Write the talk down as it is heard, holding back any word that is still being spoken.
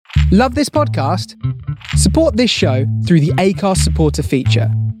Love this podcast? Support this show through the Acast supporter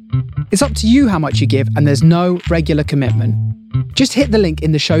feature. It's up to you how much you give, and there's no regular commitment. Just hit the link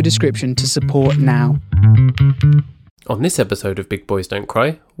in the show description to support now. On this episode of Big Boys Don't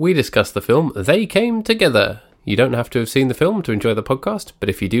Cry, we discuss the film They Came Together. You don't have to have seen the film to enjoy the podcast, but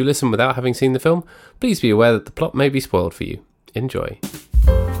if you do listen without having seen the film, please be aware that the plot may be spoiled for you. Enjoy.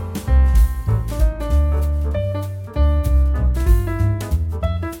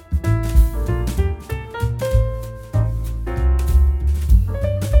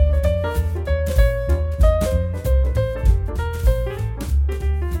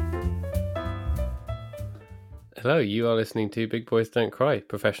 Hello, you are listening to Big Boys Don't Cry,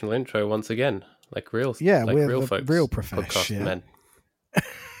 professional intro once again, like real, yeah, like we're real the folks, real podcast yeah. men.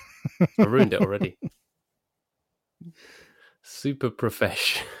 I ruined it already. Super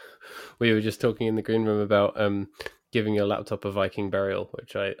profesh. We were just talking in the green room about giving your laptop a Viking burial,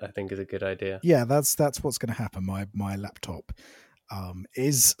 which I think is a good idea. Yeah, that's what's going to happen. My laptop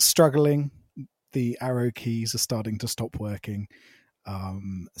is struggling. The arrow keys are starting to stop working.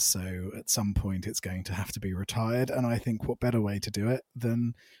 So at some point it's going to have to be retired, and I think what better way to do it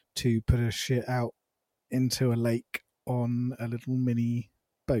than to put a shit out into a lake on a little mini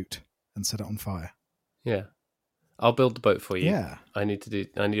boat and set it on fire. Yeah, I'll build the boat for you. Yeah, I need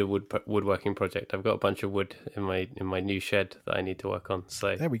a woodworking project. I've got a bunch of wood in my new shed that I need to work on.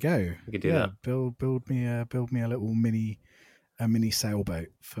 So there we go. We could do that. Build me a little mini sailboat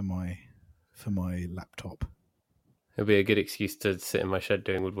for my laptop. It'll be a good excuse to sit in my shed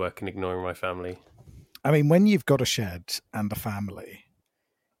doing woodwork and ignoring my family. I mean, when you've got a shed and a family,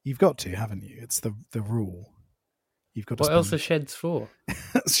 you've got to, haven't you? It's the rule. You've got to. What else are sheds for?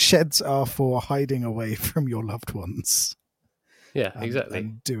 Sheds are for hiding away from your loved ones. Yeah, exactly.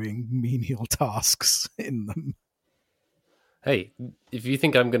 And doing menial tasks in them. Hey, if you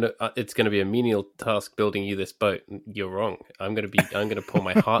think it's gonna be a menial task building you this boat, you're wrong. I'm gonna pour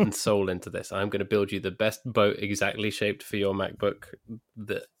my heart and soul into this. I'm gonna build you the best boat exactly shaped for your MacBook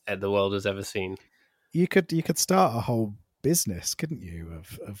that the world has ever seen. You could start a whole business, couldn't you,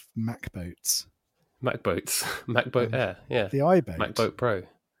 of Mac boats? MacBoats, MacBoat Air, yeah, the iBoat, MacBoat Pro.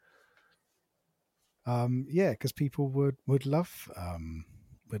 Yeah, because people would love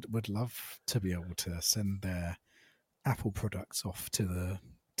to be able to send their Apple products off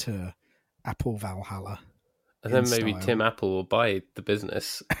to Apple Valhalla, and then maybe style. Tim Apple will buy the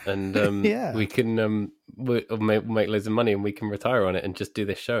business, and yeah. we can we'll make loads of money, and we can retire on it and just do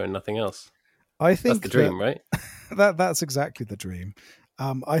this show and nothing else. I think that's the dream, right? That's exactly the dream.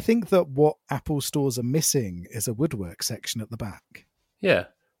 I think that what Apple stores are missing is a woodwork section at the back. Yeah,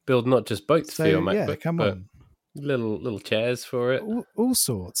 build not just boats for your MacBook, come but on. little chairs for it, all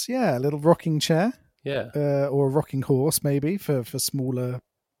sorts. Yeah, a little rocking chair. Yeah, or a rocking horse maybe for smaller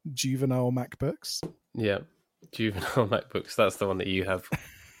juvenile MacBooks. Yeah, juvenile MacBooks. That's the one that you have,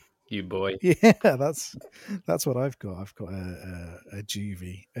 you boy. Yeah, that's what I've got. I've got a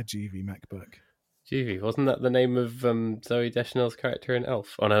Juvie MacBook. Juvie, wasn't that the name of Zoe Deschanel's character in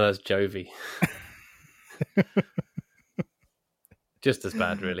Elf? Oh no, that's Jovi. Just as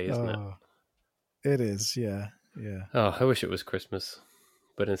bad, really, isn't it? It is, yeah. Oh, I wish it was Christmas.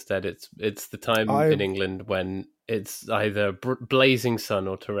 But instead, it's the time in England when it's either blazing sun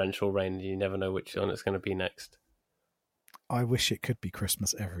or torrential rain. You never know which one it's going to be next. I wish it could be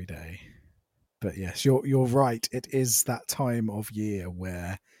Christmas every day, but yes, you're right. It is that time of year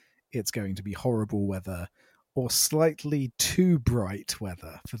where it's going to be horrible weather or slightly too bright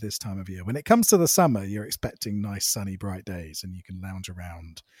weather for this time of year. When it comes to the summer, you're expecting nice, sunny, bright days, and you can lounge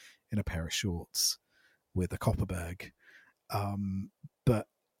around in a pair of shorts with a Copperberg.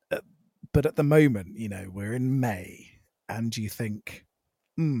 But at the moment, we're in May, and you think,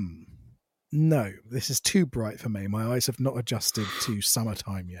 no, this is too bright for me. My eyes have not adjusted to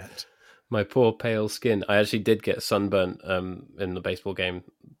summertime yet. My poor pale skin. I actually did get sunburnt in the baseball game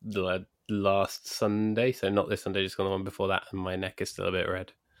last Sunday, so not this Sunday, just on the one before that, and my neck is still a bit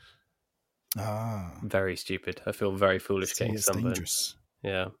red. Very stupid. I feel very foolish getting sunburned. Dangerous.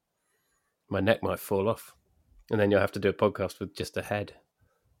 Yeah, my neck might fall off, and then you'll have to do a podcast with just a head.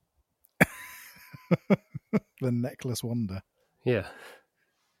 The necklace wonder. Yeah.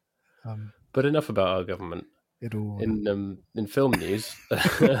 But enough about our government. In film news,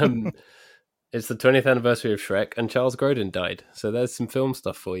 it's the 20th anniversary of Shrek, and Charles Grodin died. So there's some film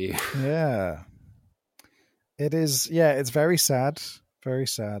stuff for you. Yeah. It is. Yeah, it's very sad. Very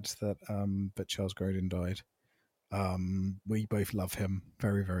sad that Charles Grodin died. We both love him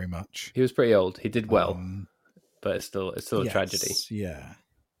very, very much. He was pretty old. He did well, but it's still a tragedy.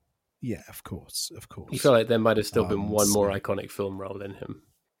 Yeah, of course. You feel like there might have still been one more iconic film role in him.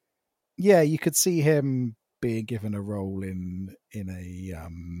 Yeah, you could see him being given a role in a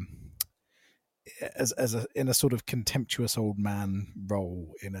in a sort of contemptuous old man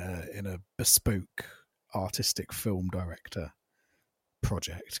role in a bespoke artistic film director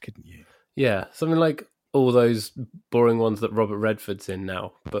project, couldn't you? Yeah, something like all those boring ones that Robert Redford's in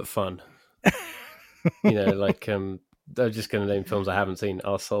now, but fun. Like they're just going to name films I haven't seen: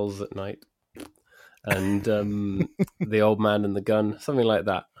 Our Souls at Night and The Old Man and the Gun, something like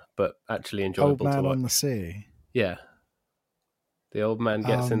that, but actually enjoyable Old Man to watch. on the Sea. Yeah, The Old Man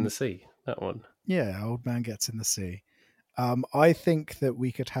Gets in the Sea. That one. Yeah, Old Man Gets in the Sea. I think that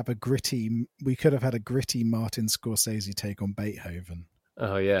we could have had a gritty Martin Scorsese take on Beethoven.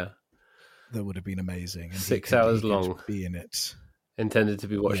 Oh yeah, that would have been amazing. And 6 hours long, be in it. Intended to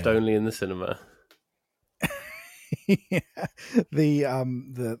be watched only in the cinema. Yeah. The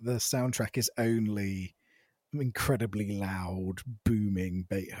soundtrack is only incredibly loud, booming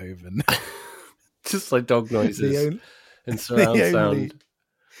Beethoven. Just like dog noises and surround sound.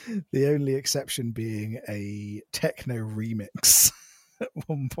 The only exception being a techno remix at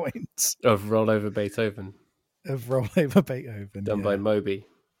one point of Roll Over Beethoven. Done by Moby.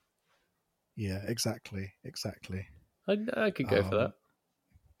 Yeah, exactly. I could go for that.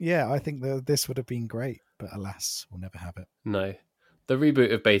 Yeah, I think this would have been great, but alas, we'll never have it. No. The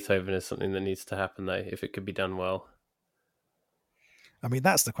reboot of Beethoven is something that needs to happen, though, if it could be done well. I mean,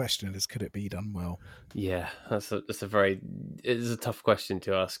 that's the question: is could it be done well? Yeah, it's a tough question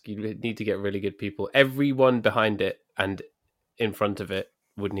to ask. You need to get really good people. Everyone behind it and in front of it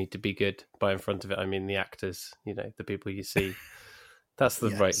would need to be good. By in front of it, I mean the actors. The people you see. That's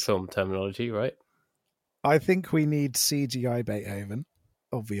the right film terminology, right? I think we need CGI Beethoven.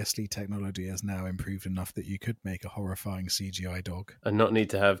 Obviously, technology has now improved enough that you could make a horrifying CGI dog. And not need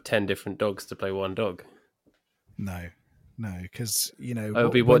to have 10 different dogs to play one dog. No, because, it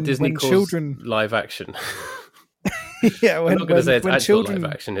would be what Disney calls live action. Yeah, I'm not going to say it's actual live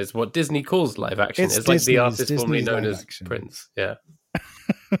action. It's what Disney calls live action. It's like the artist formerly known as Prince. Yeah.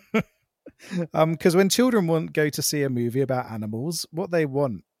 Because when children won't go to see a movie about animals, what they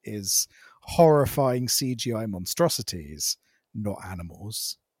want is horrifying CGI monstrosities, not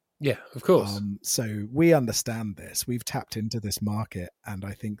animals. Yeah, of course. So we understand this. We've tapped into this market, and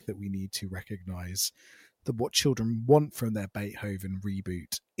I think that we need to recognize that what children want from their Beethoven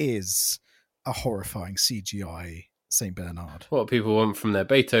reboot is a horrifying CGI Saint Bernard. What people want from their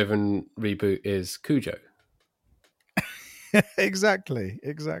Beethoven reboot is Cujo. Exactly.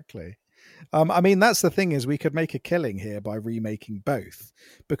 I mean, that's the thing, is we could make a killing here by remaking both,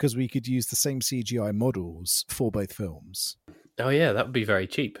 because we could use the same CGI models for both films. Oh yeah, that would be very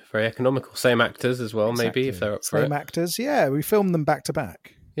cheap, very economical. Same actors as well, exactly. Maybe, if they're up for it. Same actors, yeah. We film them back to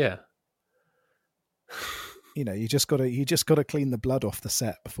back. Yeah. You just gotta clean the blood off the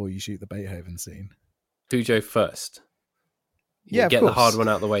set before you shoot the Beethoven scene. Cujo first. Get the hard one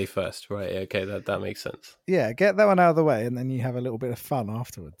out of the way first, right? Okay, that makes sense. Yeah, get that one out of the way, and then you have a little bit of fun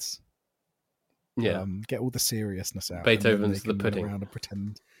afterwards. Yeah, get all the seriousness out. Beethoven's the pudding. Around and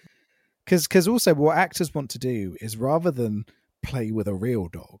pretend. Because also what actors want to do is, rather than play with a real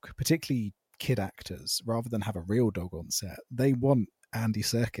dog, particularly kid actors, rather than have a real dog on set, they want Andy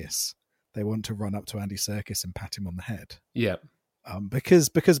Serkis. They want to run up to Andy Serkis and pat him on the head. Yeah. Because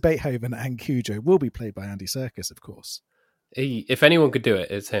Beethoven and Cujo will be played by Andy Serkis, of course. If anyone could do it,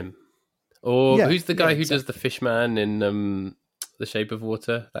 it's him. Or who's the guy who does the Fishman in The Shape of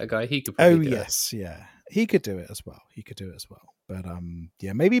Water? That guy, he could probably do it. Yeah. He could do it as well. But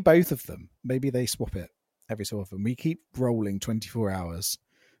maybe both of them. Maybe they swap it every so often. We keep rolling 24 hours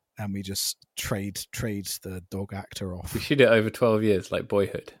and we just trade the dog actor off. We shoot it over 12 years, like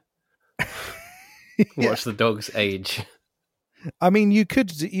Boyhood. Watch the dogs age. I mean, you could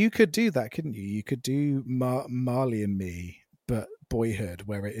do that, couldn't you? You could do Marley and Me, but Boyhood,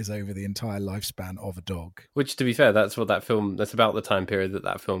 where it is over the entire lifespan of a dog. Which, to be fair, that's about the time period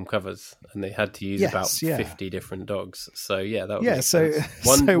that film covers, and they had to use about 50 different dogs. So that would make sense.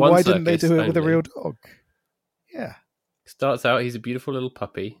 So why didn't they do it with a real dog? Yeah. Starts out, he's a beautiful little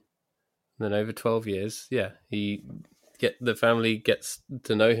puppy. And then over 12 years, the family gets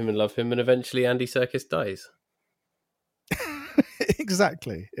to know him and love him, and eventually Andy Serkis dies.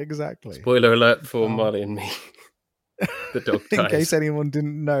 Exactly. Spoiler alert for Marley and Me. The dog dies. In case anyone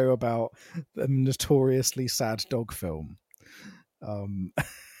didn't know about the notoriously sad dog film.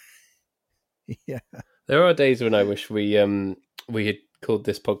 Yeah. There are days when I wish we had called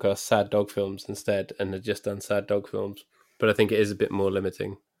this podcast Sad Dog Films instead and had just done sad dog films. But I think it is a bit more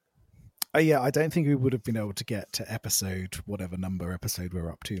limiting. I don't think we would have been able to get to whatever number episode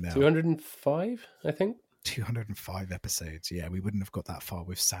we're up to now. 205, I think. 205 episodes. Yeah, we wouldn't have got that far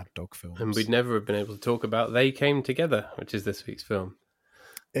with sad dog films. And we'd never have been able to talk about They Came Together, which is this week's film.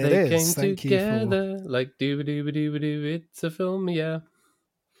 They came Thank together like doo-ba-doo-ba-doo-ba-doo. It's a film, yeah.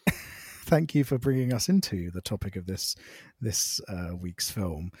 Thank you for bringing us into the topic of this week's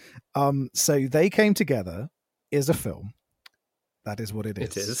film. So They Came Together is a film. That is what it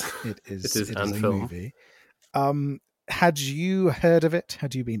is. It is. It is a film. Movie. Had you heard of it?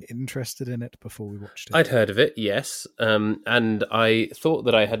 Had you been interested in it before we watched it? I'd heard of it, yes. And I thought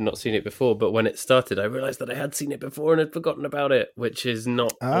that I had not seen it before, but when it started, I realised that I had seen it before and had forgotten about it, which is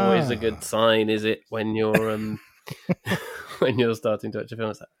not always a good sign, is it? When you're when you're starting to watch a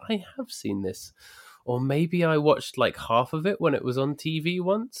film, it's like, I have seen this. Or maybe I watched like half of it when it was on TV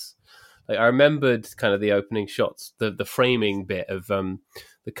once. Like I remembered kind of the opening shots, the framing bit of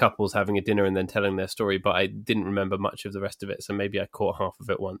the couples having a dinner and then telling their story, but I didn't remember much of the rest of it. So maybe I caught half of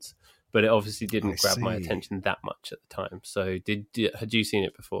it once, but it obviously didn't grab my attention that much at the time. So had you seen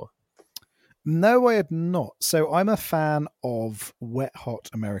it before? No, I had not. So I'm a fan of Wet Hot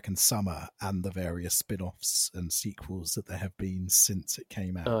American Summer and the various spin-offs and sequels that there have been since it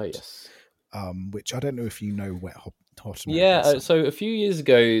came out. Oh, yes. Which I don't know if you know Wet Hot American Summer. So a few years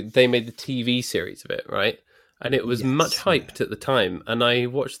ago, they made the TV series of it, right? And it was much hyped at the time. And I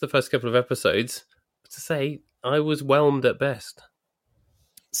watched the first couple of episodes. To say, I was whelmed at best.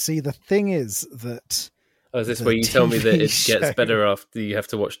 See, the thing is that... Oh, is this where you tell me that it gets better after you have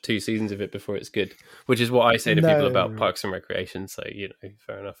to watch 2 seasons of it before it's good? Which is what I say to people about Parks and Recreation. So,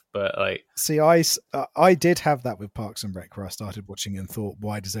 fair enough. But like, see, I did have that with Parks and Rec, where I started watching and thought,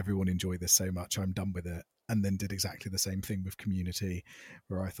 why does everyone enjoy this so much? I'm done with it. And then did exactly the same thing with Community,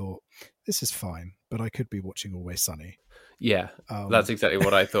 where I thought, this is fine, but I could be watching Always Sunny. Yeah, that's exactly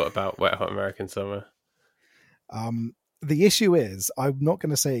what I thought about Wet Hot American Summer. The issue is, I'm not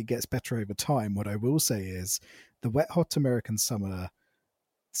going to say it gets better over time. What I will say is the Wet Hot American Summer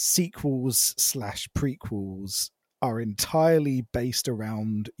sequels / prequels are entirely based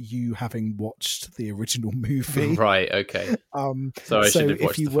around you having watched the original movie. Right, okay. So I should have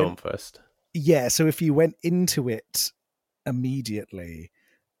watched the film first. Yeah, so if you went into it immediately,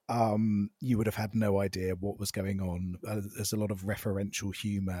 you would have had no idea what was going on. There's a lot of referential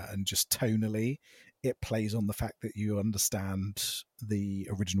humor, and just tonally it plays on the fact that you understand the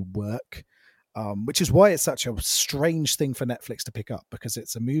original work, which is why it's such a strange thing for Netflix to pick up, because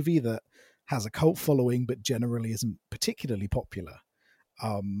it's a movie that has a cult following but generally isn't particularly popular.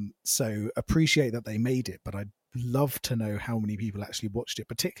 So appreciate that they made it, but I'd love to know how many people actually watched it,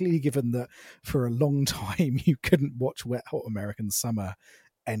 particularly given that for a long time you couldn't watch Wet Hot American Summer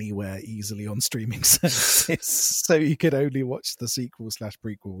anywhere easily on streaming services, so you could only watch the sequels /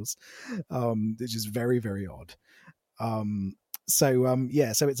 prequels, which is very, very odd. So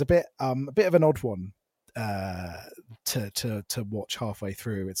it's a bit of an odd one to watch halfway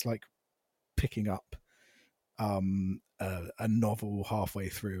through. It's like picking up a novel halfway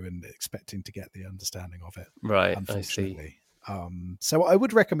through and expecting to get the understanding of it. Right, unfortunately. I see. So I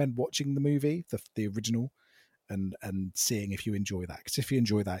would recommend watching the movie, the original, and seeing if you enjoy that. Because if you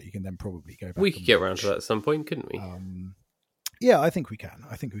enjoy that, you can then probably go back. We could get around to that at some point, couldn't we? Yeah, I think we can.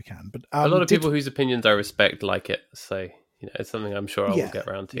 But a lot of people whose opinions I respect like it, so it's something I'm sure I will get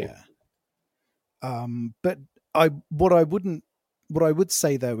around to. Yeah. But what I would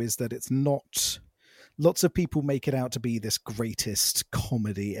say though is that it's not. Lots of people make it out to be this greatest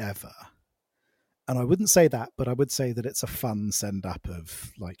comedy ever. And I wouldn't say that, but I would say that it's a fun send-up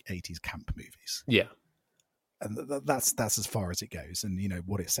of like 80s camp movies. Yeah. And that's as far as it goes. And,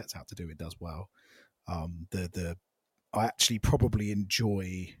 what it sets out to do, it does well. I actually probably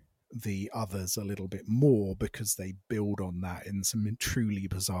enjoy the others a little bit more because they build on that in some truly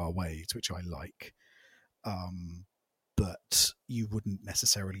bizarre ways, which I like. But you wouldn't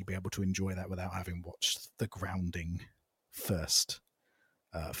necessarily be able to enjoy that without having watched the grounding first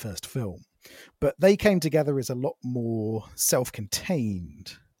film. But They Came Together is a lot more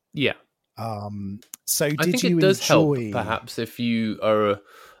self-contained. Yeah. So I think it does help, perhaps, if you are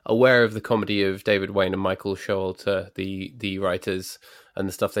aware of the comedy of David Wayne and Michael Showalter, the writers, and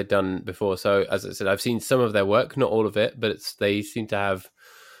the stuff they've done before. So, as I said, I've seen some of their work, not all of it, but they seem to have,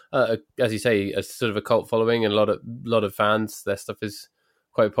 as you say, a sort of a cult following and a lot of fans. Their stuff is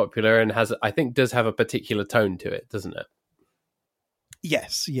quite popular and does have a particular tone to it, doesn't it?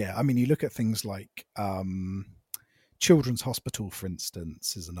 Yes, yeah. I mean, you look at things like Children's Hospital, for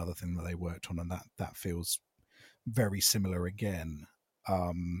instance, is another thing that they worked on, and that feels very similar again.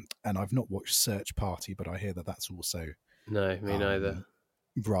 And I've not watched Search Party, but I hear that that's also no, me neither.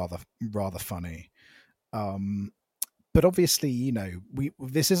 Rather funny. But obviously,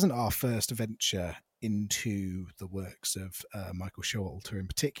 this isn't our first venture into the works of Michael Showalter in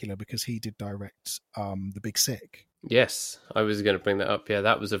particular, because he did direct The Big Sick. Yes, I was going to bring that up. Yeah,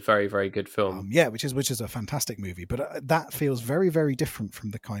 that was a very, very good film. Which is a fantastic movie, but that feels very, very different from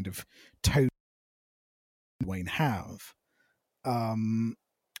the kind of tone Wayne have,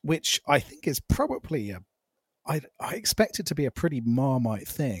 which I think is probably I expect it to be a pretty Marmite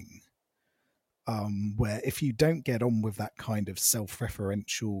thing, where if you don't get on with that kind of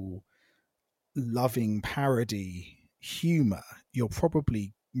self-referential, loving parody humor, you're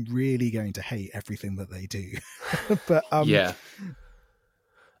probably really going to hate everything that they do. But yeah,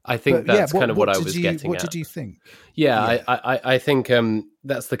 I think that's kind of what I was getting at. What did you think? Yeah. I think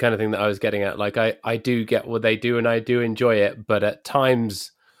that's the kind of thing that I was getting at. Like, I do get what they do and I do enjoy it, but at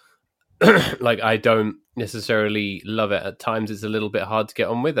times, like, I don't necessarily love it. At times it's a little bit hard to get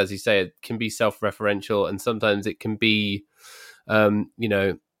on with. As you say, it can be self-referential, and sometimes it can be, a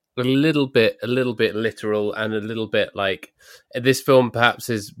little bit literal, and a little bit like, this film perhaps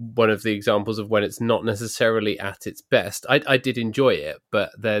is one of the examples of when it's not necessarily at its best. I did enjoy it,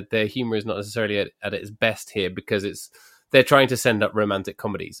 but their humor is not necessarily at its best here, because they're trying to send up romantic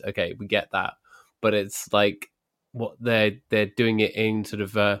comedies. Okay, we get that, but it's like what they're doing it in sort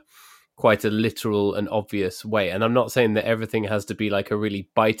of quite a literal and obvious way. And I'm not saying that everything has to be like a really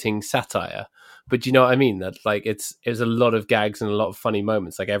biting satire, but you know what I mean? That like it's a lot of gags and a lot of funny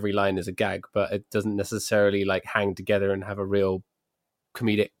moments. Like every line is a gag, but it doesn't necessarily like hang together and have a real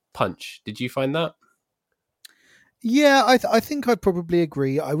comedic punch. Did you find that? Yeah, I think I'd probably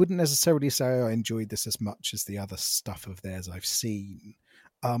agree. I wouldn't necessarily say I enjoyed this as much as the other stuff of theirs I've seen.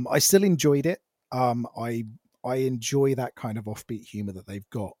 I still enjoyed it. I enjoy that kind of offbeat humor that they've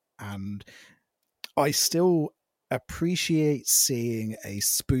got, and I still appreciate seeing a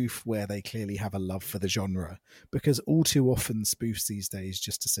spoof where they clearly have a love for the genre, because all too often spoofs these days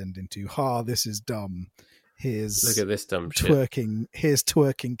just descend into, this is dumb. Look at this dumb twerking. shit. Here's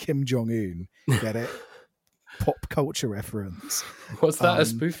twerking Kim Jong-un. Get it? Pop culture reference. What's that a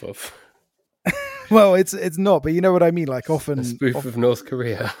spoof of? Well, it's not, but you know what I mean. Like often a spoof of North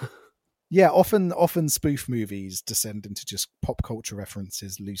Korea. Yeah, often spoof movies descend into just pop culture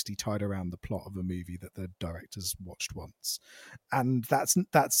references loosely tied around the plot of a movie that the directors watched once. And that's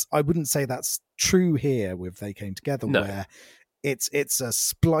I wouldn't say that's true here with They Came Together, no. Where it's a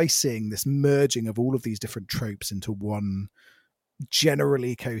splicing, this merging of all of these different tropes into one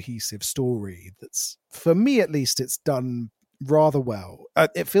generally cohesive story that's, for me at least, it's done rather well.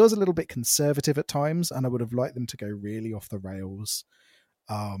 It feels a little bit conservative at times, and I would have liked them to go really off the rails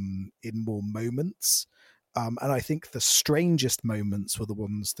in more moments, and I think the strangest moments were the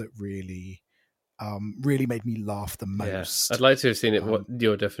ones that really made me laugh the most. Yeah. I'd like to have seen it. What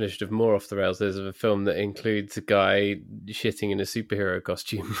your definition of more off the rails is of a film that includes a guy shitting in a superhero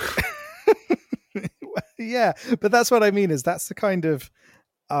costume. Yeah, but that's what I mean. Is that's the kind of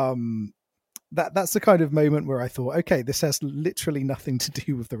that's the kind of moment where I thought, okay, this has literally nothing to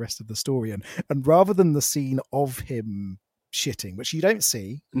do with the rest of the story, and rather than the scene of him shitting, which you don't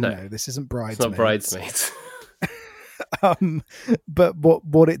see. No, this isn't Bridesmaids. It's not Bridesmaids. But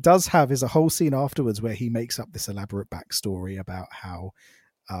what it does have is a whole scene afterwards where he makes up this elaborate backstory about how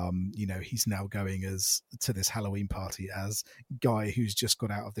he's now going to this Halloween party as guy who's just got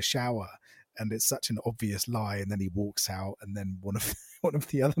out of the shower, and it's such an obvious lie, and then he walks out, and then one of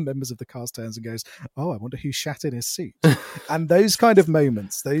the other members of the cast turns and goes, I wonder who shat in his suit. And those kind of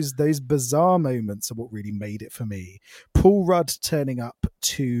moments, those bizarre moments, are what really made it for me. Paul Rudd turning up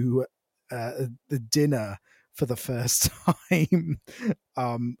to the dinner for the first time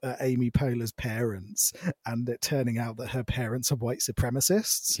at Amy Poehler's parents, and it turning out that her parents are white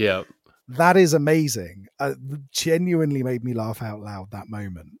supremacists. Yeah, that is amazing. Genuinely made me laugh out loud, that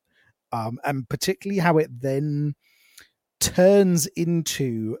moment. And particularly how it then turns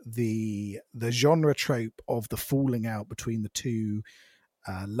into the genre trope of the falling out between the two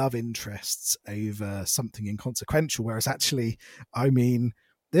love interests over something inconsequential, whereas actually, I mean,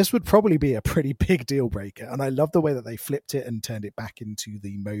 this would probably be a pretty big deal breaker. And I love the way that they flipped it and turned it back into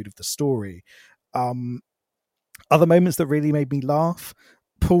the mode of the story. Other moments that really made me laugh: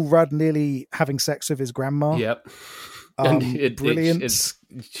 Paul Rudd nearly having sex with his grandma. Yep. And brilliant. It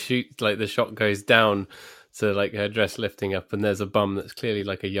shoots, like the shot goes down to like her dress lifting up, and there's a bum that's clearly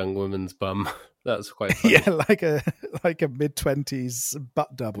like a young woman's bum. That's quite funny. Yeah, like a mid-20s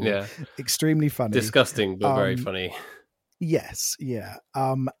butt double. Yeah, extremely funny. Disgusting, but very funny. Yes, yeah.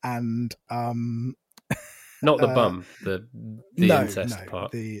 And not the bum, the incest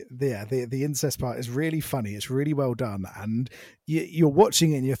part. The incest part is really funny. It's really well done, and you're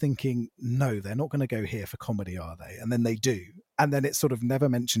watching it and you're thinking, no, they're not going to go here for comedy, are they? And then they do, and then it's sort of never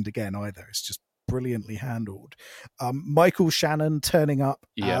mentioned again either. It's just brilliantly handled. Michael Shannon turning up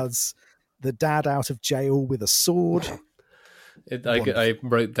Yeah. as the dad out of jail with a sword. I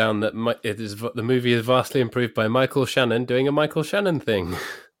wrote down that the movie is vastly improved by Michael Shannon doing a Michael Shannon thing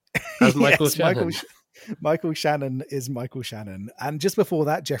as Michael Yes, Shannon. Michael Shannon is Michael Shannon, and just before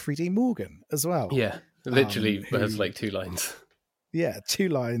that, Jeffrey Dean Morgan as well. Yeah, literally has like 2 lines. Yeah, 2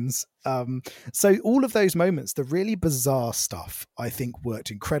 lines. So all of those moments, the really bizarre stuff, I think worked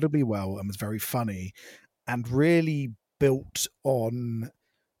incredibly well and was very funny, and really built on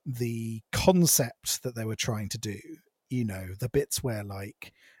the concept that they were trying to do. You know, the bits where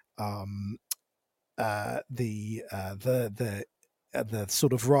like the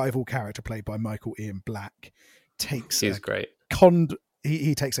sort of rival character played by Michael Ian Black takes He's great.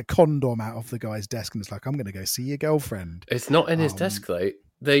 He takes a condom out of the guy's desk and is like, I'm going to go see your girlfriend. It's not in his desk though.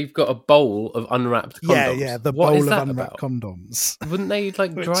 They've got a bowl of unwrapped condoms. Yeah, the what bowl is of that unwrapped about? condoms. Wouldn't they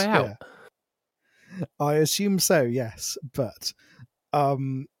like dry out? Yeah. I assume so, yes. But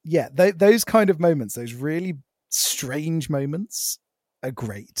those kind of moments, those really strange moments are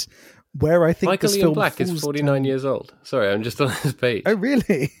great. Where I think Michael Ian Black is 49 years old. Sorry, I'm just on his page. Oh,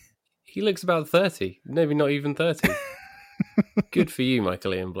 really? He looks about 30. Maybe not even 30. Good for you,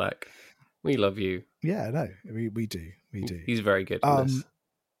 Michael Ian Black. We love you. Yeah, no, we do. He's very good in this.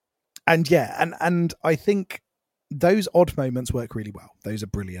 And I think those odd moments work really well. Those are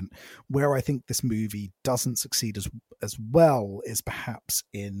brilliant. Where I think this movie doesn't succeed as well is perhaps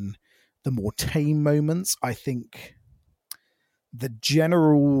in the more tame moments. I think the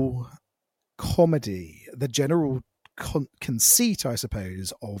general comedy, the general conceit, I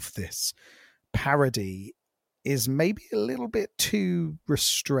suppose, of this parody is maybe a little bit too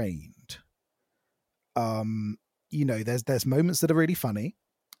restrained. You know, there's moments that are really funny.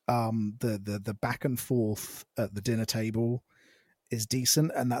 The back and forth at the dinner table is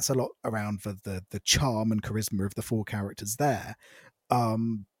decent, and that's a lot around for the charm and charisma of the 4 characters there.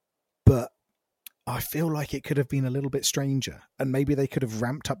 But I feel like it could have been a little bit stranger, and maybe they could have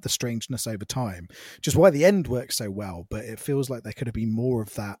ramped up the strangeness over time. Just why the end works so well, but it feels like there could have been more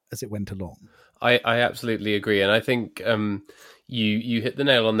of that as it went along. I absolutely agree, and I think you hit the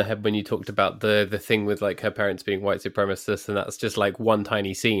nail on the head when you talked about the thing with like her parents being white supremacists, and that's just like one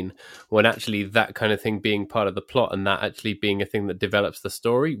tiny scene, when actually that kind of thing being part of the plot and that actually being a thing that develops the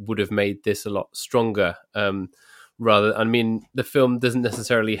story would have made this a lot stronger. I mean, the film doesn't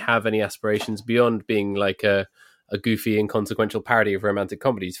necessarily have any aspirations beyond being like a goofy, inconsequential parody of romantic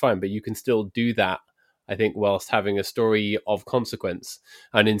comedies, fine, but you can still do that, I think, whilst having a story of consequence.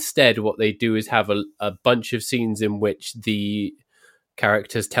 And instead, what they do is have a bunch of scenes in which the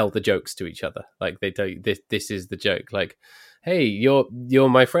characters tell the jokes to each other. Like they tell you, this is the joke. Like, hey, you're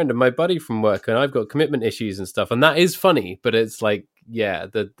my friend and my buddy from work, and I've got commitment issues and stuff. And that is funny, but it's like, yeah,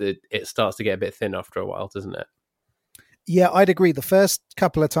 it starts to get a bit thin after a while, doesn't it? Yeah, I'd agree. The first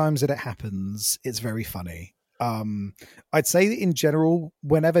couple of times that it happens, it's very funny. I'd say that in general,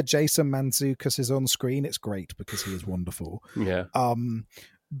 whenever Jason Mantzoukas is on screen, it's great because he is wonderful. Yeah.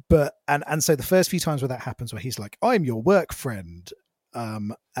 But so the first few times where that happens, where he's like, "I'm your work friend,"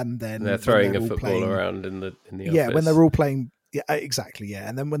 and then they're throwing a football around in the office. Yeah, when they're all playing. Yeah, exactly. Yeah,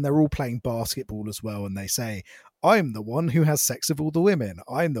 and then when they're all playing basketball as well, and they say, "I'm the one who has sex with all the women.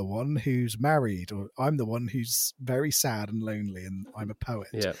 I'm the one who's married, or I'm the one who's very sad and lonely, and I'm a poet."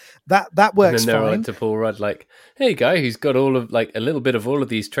 Yeah, that works and then they're fine. like to Paul Rudd, like, "Hey, guy, who's got all of like a little bit of all of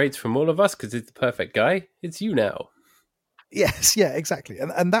these traits from all of us, because it's the perfect guy. It's you now." Yes, yeah, exactly,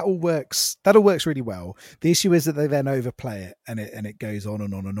 and that all works. That all works really well. The issue is that they then overplay it, and it goes on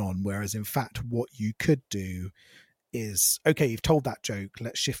and on and on. Whereas, in fact, what you could do is, okay, you've told that joke,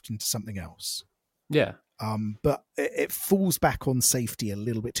 let's shift into something else. Yeah. But it falls back on safety a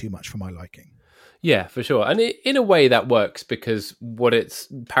little bit too much for my liking. Yeah, for sure. And in a way that works because what it's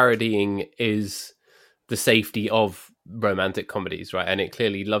parodying is the safety of romantic comedies, right? And it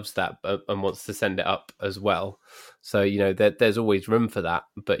clearly loves that and wants to send it up as well. So, you know, there's always room for that.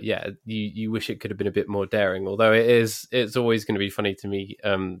 But yeah, you wish it could have been a bit more daring. Although it's always going to be funny to me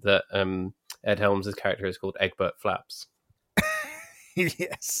that Ed Helms' character is called Egbert Flaps.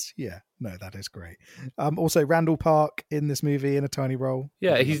 Yes, yeah, no, that is great. Also, Randall Park in this movie in a tiny role.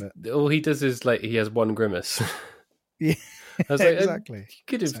 Yeah, all he does is like he has one grimace. Yeah, I was like, exactly. You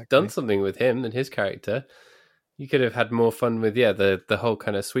could have done something with him and his character. You could have had more fun with the whole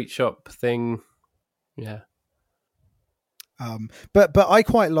kind of sweet shop thing. Yeah. But I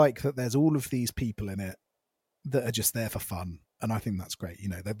quite like that there's all of these people in it that are just there for fun, and I think that's great. You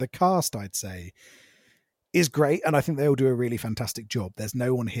know, the cast, I'd say, is great, and I think they all do a really fantastic job. There's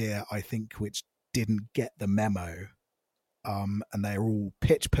no one here, I think, which didn't get the memo and they're all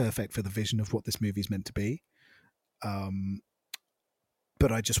pitch perfect for the vision of what this movie's meant to be.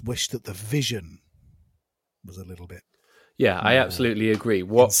 But I just wish that the vision was a little bit. Yeah, I absolutely agree.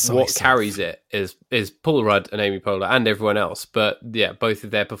 What carries it is Paul Rudd and Amy Poehler and everyone else. But yeah, both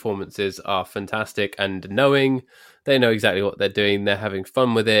of their performances are fantastic, and they know exactly what they're doing. They're having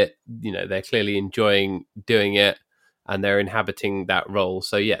fun with it. You know, they're clearly enjoying doing it, and they're inhabiting that role.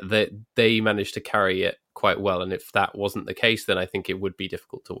 So yeah, they managed to carry it quite well. And if that wasn't the case, then I think it would be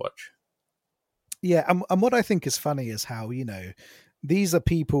difficult to watch. Yeah, and what I think is funny is how, you know, these are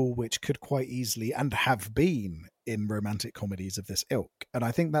people which could quite easily and have been in romantic comedies of this ilk. And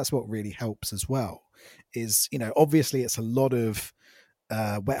I think that's what really helps as well is, you know, obviously it's a lot of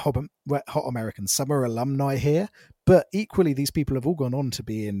Wet Hot American Summer alumni here, but equally these people have all gone on to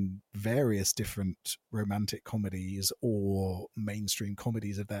be in various different romantic comedies or mainstream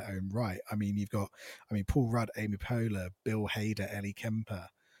comedies of their own right. I mean, Paul Rudd, Amy Poehler, Bill Hader, Ellie Kemper.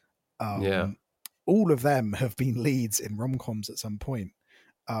 All of them have been leads in rom-coms at some point.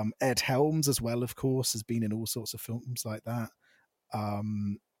 Ed Helms as well, of course, has been in all sorts of films like that.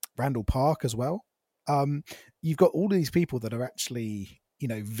 Randall Park as well. You've got all of these people that are actually, you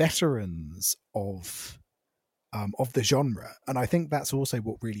know, veterans of the genre. And I think that's also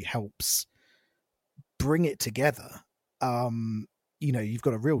what really helps bring it together. You know, you've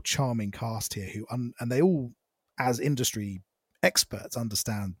got a real charming cast here and they all, as industry experts,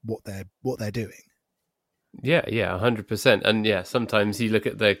 understand what they're doing. Yeah, 100%. And yeah, sometimes you look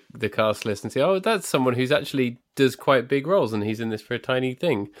at the cast list and say, oh, that's someone who's actually does quite big roles and he's in this for a tiny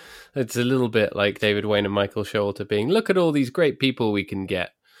thing. It's a little bit like David Wayne and Michael Showalter being, look at all these great people we can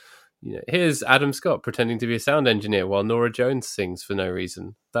get. You know, here's Adam Scott pretending to be a sound engineer while Norah Jones sings for no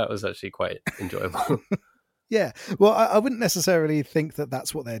reason. That was actually quite enjoyable. Yeah, well, I wouldn't necessarily think that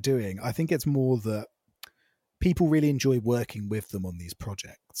that's what they're doing. I think it's more that people really enjoy working with them on these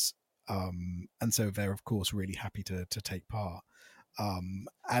projects. And so they're, of course, really happy to take part. And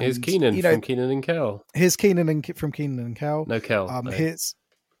here's Keenan from Keenan and Kel. Here's Keenan from Keenan and Kel. No Kel. No. Here's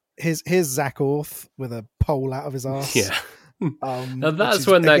Zach Orth with a pole out of his ass. Yeah. Now that's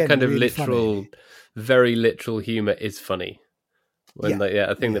when that kind of really literal, funny. Very literal humor is funny. When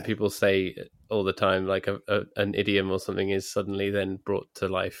a thing that people say all the time, like an idiom or something, is suddenly then brought to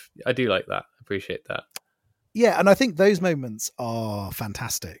life. I do like that. Appreciate that. Yeah, and I think those moments are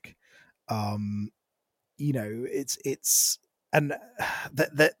fantastic. You know, it's and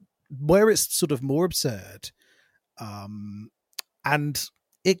that where it's sort of more absurd, and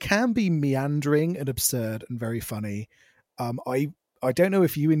it can be meandering and absurd and very funny. I don't know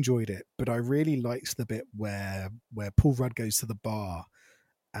if you enjoyed it, but I really liked the bit where Paul Rudd goes to the bar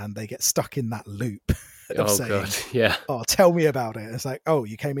and they get stuck in that loop of saying, God, yeah. Oh, tell me about it. It's like, oh,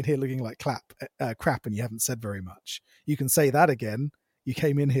 you came in here looking like crap and you haven't said very much. You can say that again. You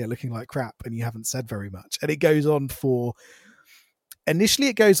came in here looking like crap and you haven't said very much. And it goes on initially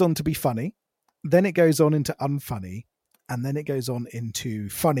it goes on to be funny, then it goes on into unfunny, and then it goes on into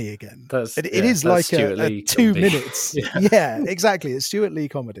funny again. It is like a 2 minutes. Yeah, exactly. It's Stuart Lee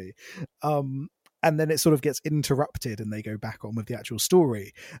comedy. And then it sort of gets interrupted and they go back on with the actual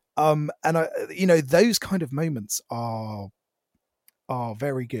story. And you know, those kind of moments are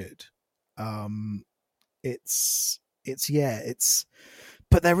very good. But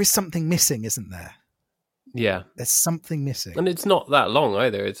there is something missing, isn't there? Yeah. There's something missing. And it's not that long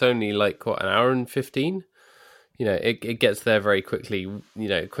either. It's only like, an hour and 15? You know, it gets there very quickly, you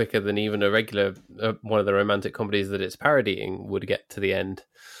know, quicker than even a regular, one of the romantic comedies that it's parodying would get to the end.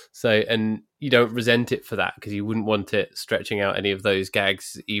 So, and you don't resent it for that because you wouldn't want it stretching out any of those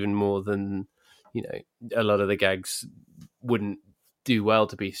gags even more than, you know, a lot of the gags wouldn't do well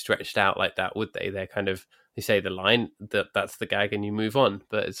to be stretched out like that, would they? They're kind of, they say the line, that's the gag and you move on.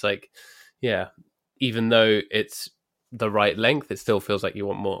 But it's like, yeah, even though it's the right length, it still feels like you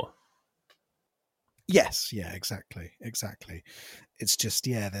want more. Yes, yeah, exactly. It's just,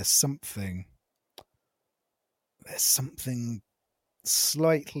 yeah, there's something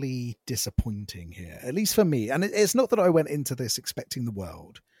slightly disappointing here, at least for me. And it's not that I went into this expecting the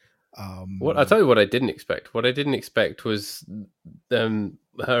world. I'll tell you what I didn't expect. What I didn't expect was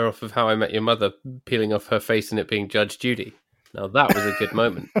her off of How I Met Your Mother peeling off her face and it being Judge Judy. Now that was a good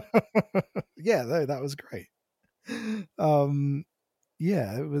moment. Yeah, that was great.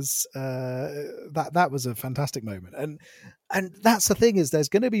 Yeah, it was that was a fantastic moment. And that's the thing, is there's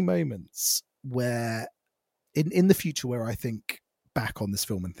going to be moments where in the future where I think back on this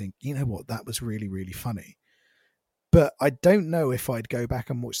film and think, you know what, that was really, really funny. But I don't know if I'd go back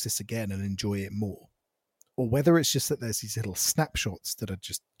and watch this again and enjoy it more, or whether it's just that there's these little snapshots that are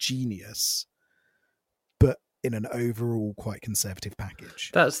just genius. But in an overall quite conservative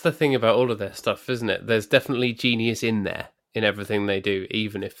package. That's the thing about all of their stuff, isn't it? There's definitely genius in there in everything they do,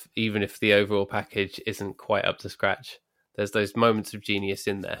 even if the overall package isn't quite up to scratch. There's those moments of genius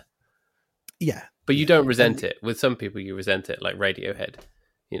in there. Yeah. But you don't resent it. With some people, you resent it, like Radiohead,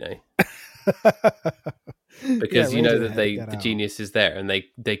 because you know that the genius is there, and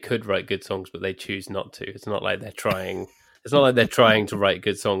they could write good songs, but they choose not to. It's not like they're trying. It's not like they're trying to write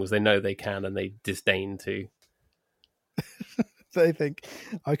good songs. They know they can, and they disdain to. They think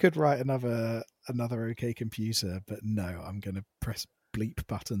I could write another OK Computer, but no, I'm going to press bleep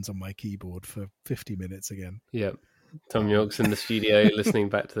buttons on my keyboard for 50 minutes again. Yep. Tom York's in the studio listening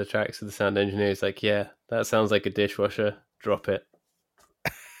back to the tracks of the sound engineer. He's like, yeah, that sounds like a dishwasher. Drop it.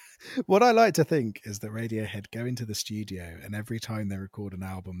 What I like to think is that Radiohead go into the studio, and every time they record an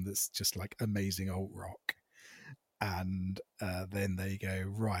album that's just like amazing alt rock, and then they go,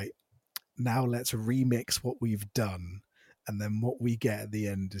 right, now let's remix what we've done. And then what we get at the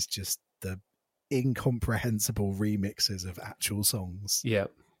end is just the incomprehensible remixes of actual songs. Yeah,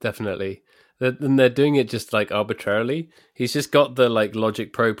 definitely. And they're doing it just like arbitrarily. He's just got the like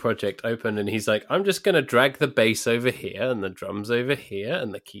Logic Pro project open, and he's like, I'm just going to drag the bass over here and the drums over here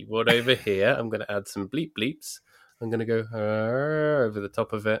and the keyboard over here. I'm going to add some bleep bleeps. I'm going to go over the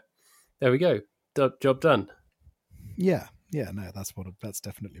top of it. There we go. Job done. Yeah. No, that's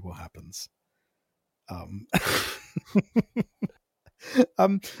definitely what happens.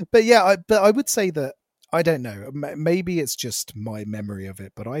 But yeah, I would say that, I don't know, maybe it's just my memory of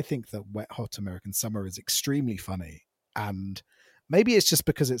it, but I think that Wet Hot American Summer is extremely funny, and maybe it's just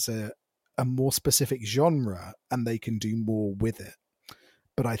because it's a more specific genre and they can do more with it.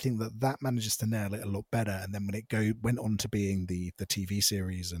 But I think that manages to nail it a lot better. And then when it went on to being the TV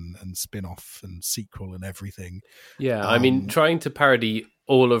series and spin-off and sequel and everything. Yeah, I mean, trying to parody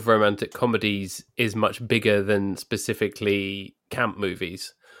all of romantic comedies is much bigger than specifically camp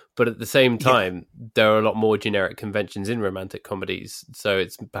movies. But at the same time, there are a lot more generic conventions in romantic comedies, so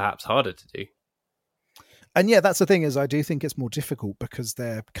it's perhaps harder to do. And yeah, that's the thing, is I do think it's more difficult because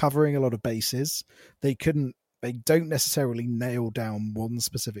they're covering a lot of bases. They don't necessarily nail down one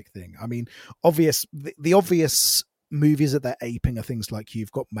specific thing. I mean, the obvious movies that they're aping are things like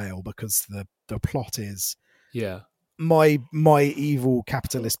You've Got Mail, because the plot is, my evil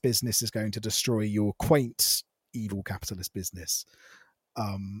capitalist business is going to destroy your quaint evil capitalist business.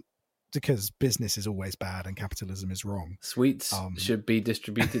 Because business is always bad and capitalism is wrong. Sweets should be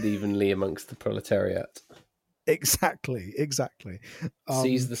distributed evenly amongst the proletariat. Exactly.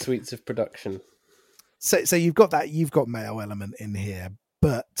 Seize the sweets of production. So you've got Mail element in here,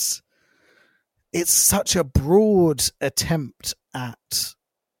 but it's such a broad attempt at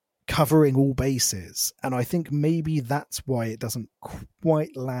covering all bases, and I think maybe that's why it doesn't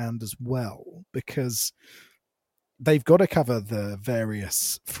quite land as well, because they've got to cover the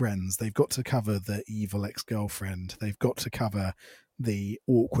various friends, they've got to cover the evil ex-girlfriend, they've got to cover the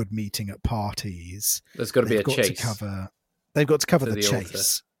awkward meeting at parties. There's got to be a chase. They've got to cover the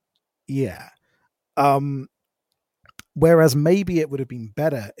chase. Yeah. Whereas maybe it would have been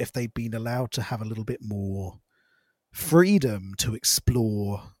better if they'd been allowed to have a little bit more freedom to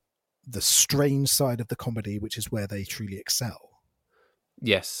explore the strange side of the comedy, which is where they truly excel.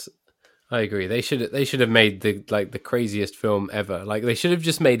 Yes, I agree. They should have made the craziest film ever. Like, they should have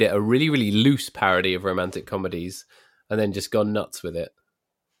just made it a really, really loose parody of romantic comedies and then just gone nuts with it.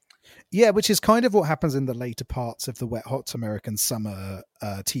 Yeah, which is kind of what happens in the later parts of the Wet Hot American Summer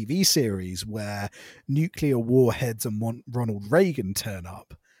TV series, where nuclear warheads and Ronald Reagan turn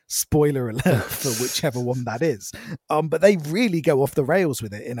up. Spoiler alert for whichever one that is. But they really go off the rails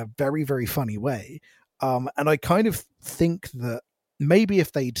with it in a very, very funny way. And I kind of think that maybe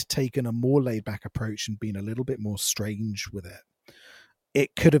if they'd taken a more laid-back approach and been a little bit more strange with it,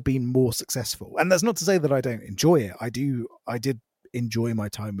 it could have been more successful. And that's not to say that I don't enjoy it. I did enjoy my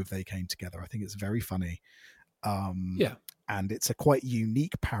time with They Came Together. I think it's very funny. And it's a quite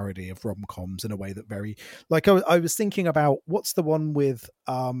unique parody of rom-coms in a way that very, like, I was thinking about, what's the one with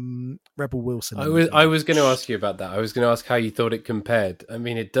Rebel Wilson? I was going to ask you about that. I was going to ask how you thought it compared. I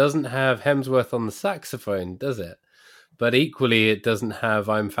mean, it doesn't have Hemsworth on the saxophone, does it? But equally, it doesn't have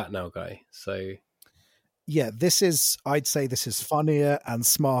I'm Fat Now Guy. So yeah, I'd say this is funnier and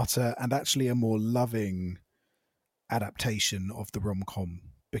smarter and actually a more loving adaptation of the rom-com,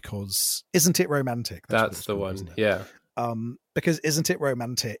 because Isn't It Romantic? That's the one, yeah. Because Isn't It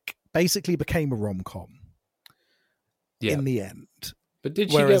Romantic basically became a rom-com in the end. But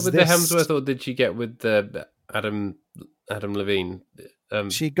did she get with the Hemsworth, or did she get with the Adam Levine?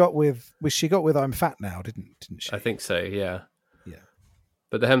 She got with I'm Fat Now, didn't she? I think so, yeah. Yeah.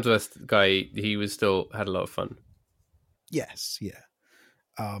 But the Hemsworth guy, he was still had a lot of fun. Yes, yeah.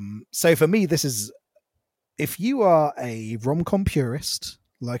 So for me, this is, if you are a rom-com purist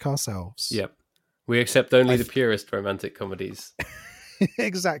like ourselves. Yep. We accept only the purest romantic comedies.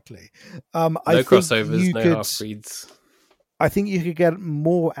 Exactly. No crossovers, no half-breeds. I think you could get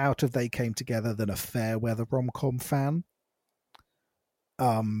more out of They Came Together than a fair weather rom-com fan.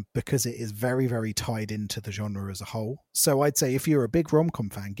 Because it is very, very tied into the genre as a whole. So I'd say if you're a big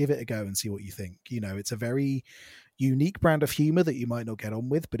rom-com fan, give it a go and see what you think. You know, it's a very unique brand of humor that you might not get on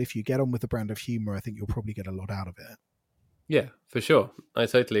with, but if you get on with the brand of humor, I think you'll probably get a lot out of it. Yeah, for sure. I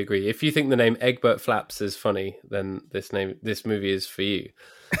totally agree. If you think the name Egbert Flaps is funny, then this movie is for you.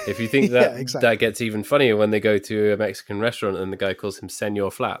 If you think that exactly. that gets even funnier when they go to a Mexican restaurant and the guy calls him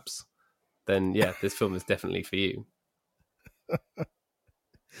Senor Flaps, then yeah, this film is definitely for you.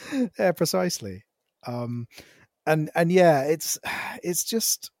 Yeah, precisely. And yeah, it's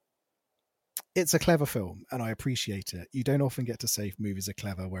a clever film, and I appreciate it. You don't often get to say movies are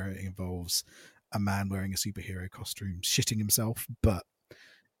clever where it involves a man wearing a superhero costume shitting himself, but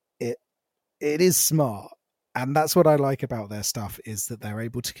it is smart, and that's what I like about their stuff, is that they're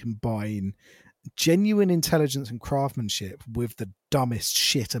able to combine genuine intelligence and craftsmanship with the dumbest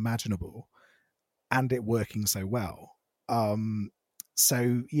shit imaginable, and it working so well.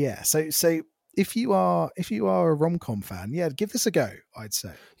 So yeah, so if you are a rom-com fan, yeah, give this a go, I'd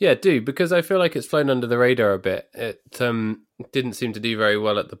say. Yeah, do, because I feel like it's flown under the radar a bit. It didn't seem to do very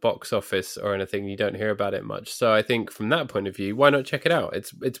well at the box office or anything. You don't hear about it much. So I think from that point of view, why not check it out?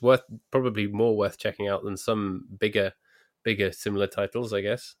 It's probably more worth checking out than some bigger similar titles, I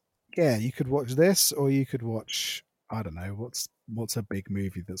guess. Yeah, you could watch this, or you could watch, I don't know, what's a big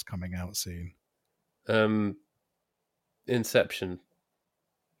movie that's coming out soon? Inception.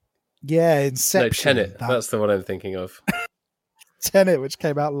 Yeah, Inception. No, Tenet. That's the one I'm thinking of. Tenet, which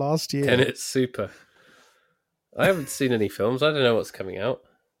came out last year. Tenet's super. I haven't seen any films. I don't know what's coming out.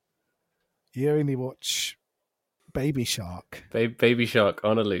 You only watch Baby Shark. Baby Shark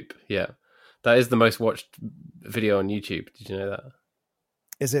on a loop. Yeah. That is the most watched video on YouTube. Did you know that?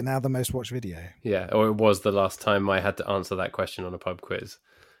 Is it now the most watched video? Yeah, or it was the last time I had to answer that question on a pub quiz.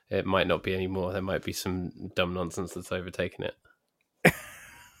 It might not be anymore. There might be some dumb nonsense that's overtaken it.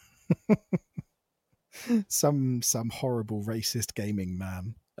 some horrible racist gaming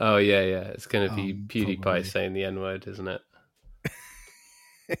man. Oh yeah. It's going to be PewDiePie probably saying the N-word, isn't it?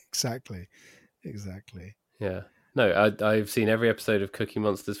 Exactly. Yeah. No, I've seen every episode of Cookie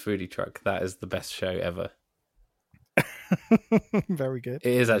Monster's Foodie Truck. That is the best show ever. Very good.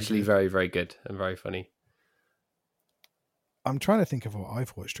 It is actually very, very good and very funny. I'm trying to think of what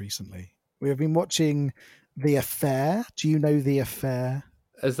I've watched recently. We have been watching The Affair. Do you know The Affair?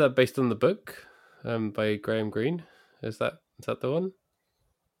 Is that based on the book by Graham Greene? Is that the one?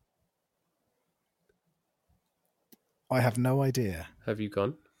 I have no idea. Have you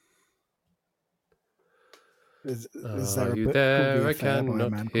gone? Is there Are a you book there? called The I Affair by a man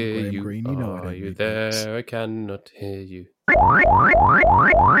cannot called hear Graham you. Greene? You know I Are don't you read there? books. I cannot hear you.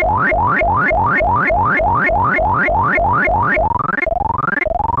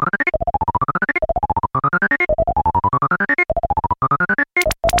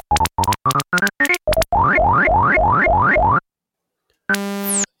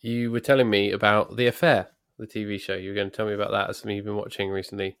 You were telling me about The Affair, the TV show. You were going to tell me about that as something you've been watching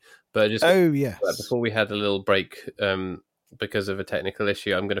recently. But just yes. Before we had a little break, because of a technical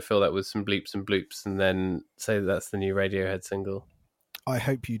issue, I'm going to fill that with some bleeps and bloops and then say that's the new Radiohead single. I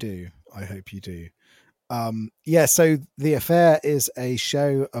hope you do. Yeah, so The Affair is a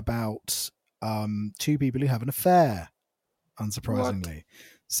show about two people who have an affair, unsurprisingly. What?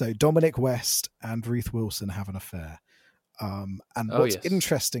 So Dominic West and Ruth Wilson have an affair. And what's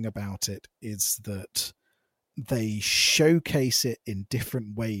interesting about it is that they showcase it in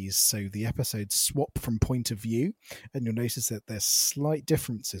different ways. So the episodes swap from point of view, and you'll notice that there's slight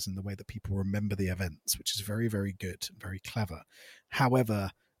differences in the way that people remember the events, which is very, very good, very clever.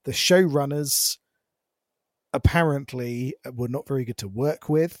 However, the showrunners apparently were not very good to work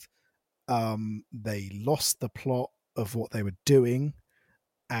with. They lost the plot of what they were doing,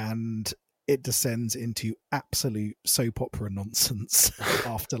 and it descends into absolute soap opera nonsense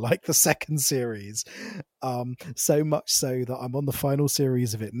after like the second series. So much so that I'm on the final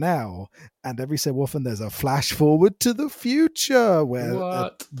series of it now, and every so often there's a flash forward to the future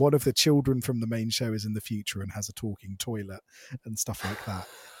where one of the children from the main show is in the future and has a talking toilet and stuff like that.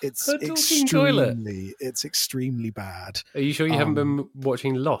 It's extremely bad. Are you sure you haven't been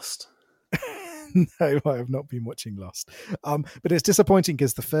watching Lost? No, I have not been watching Lost. But it's disappointing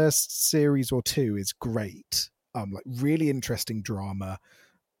because the first series or two is great. like really interesting drama,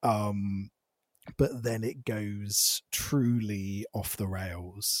 but then it goes truly off the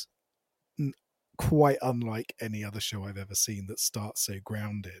rails, quite unlike any other show I've ever seen that starts so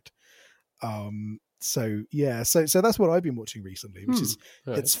grounded. So that's what I've been watching recently, which is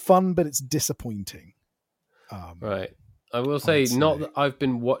right. It's fun, but it's disappointing. Right. I will say, not that I've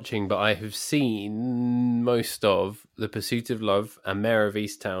been watching, but I have seen most of The Pursuit of Love and Mayor of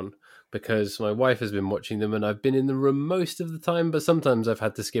Easttown, because my wife has been watching them and I've been in the room most of the time, but sometimes I've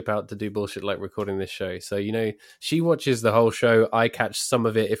had to skip out to do bullshit like recording this show. So, she watches the whole show. I catch some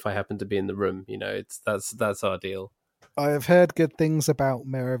of it if I happen to be in the room. That's our deal. I have heard good things about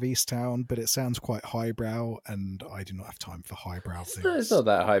Mayor of Easttown, but it sounds quite highbrow, and I do not have time for highbrow things. No, it's not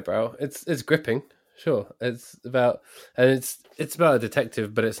that highbrow. It's gripping. Sure, it's about a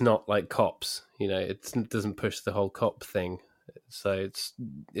detective, but it's not like cops. It doesn't push the whole cop thing. So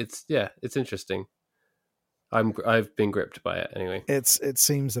it's interesting. I've been gripped by it anyway. It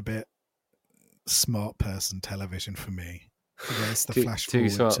seems a bit smart person television for me. There's the flash too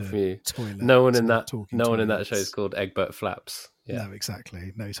smart to for you. Toilet. No one in that show is called Egbert Flaps. Yeah. No,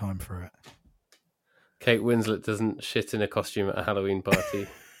 exactly. No time for it. Kate Winslet doesn't shit in a costume at a Halloween party.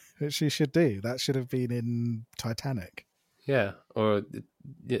 Which she should do. That should have been in Titanic. Yeah, or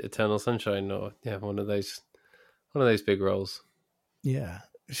Eternal Sunshine, or one of those big roles. Yeah,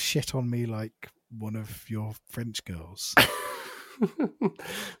 shit on me like one of your French girls.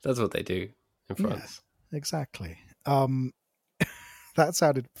 That's what they do in France. Yeah, exactly. That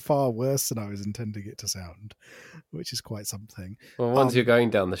sounded far worse than I was intending it to sound, which is quite something. Well, once you're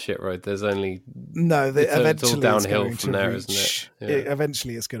going down the shit road, there's only eventually it's all downhill from there, isn't it? Yeah.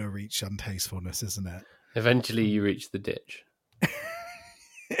 Eventually, it's going to reach untastefulness, isn't it? Eventually, you reach the ditch.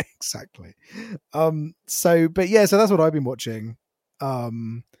 Exactly. So that's what I've been watching. But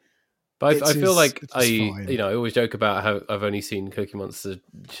I feel like I always joke about how I've only seen Cookie Monster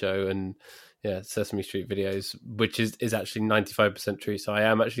show and Sesame Street videos, which is actually 95% true. So I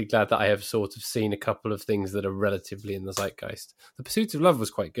am actually glad that I have sort of seen a couple of things that are relatively in the zeitgeist. The Pursuit of Love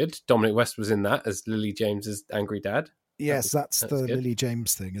was quite good. Dominic West was in that as Lily James's angry dad. Yes, that's the good. Lily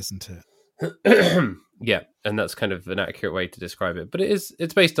James thing, isn't it? Yeah, and that's kind of an accurate way to describe it. But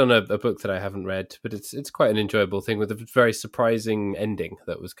it's based on a book that I haven't read, but it's quite an enjoyable thing with a very surprising ending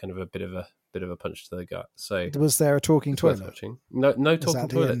that was kind of a bit of a punch to the gut. So was there a talking toilet? No talking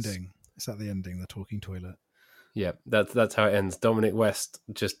toilets. Is that the ending? The talking toilet? Yeah, that's how it ends. Dominic West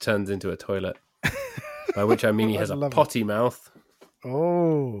just turns into a toilet, by which I mean he has a potty mouth.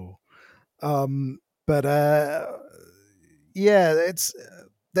 Oh, but it's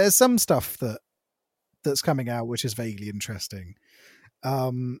there's some stuff that's coming out which is vaguely interesting.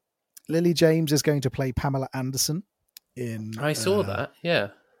 Lily James is going to play Pamela Anderson in. I saw that. Yeah.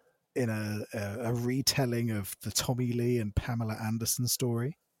 In a retelling of the Tommy Lee and Pamela Anderson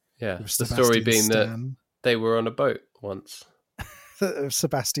story. Yeah, the story being that they were on a boat once.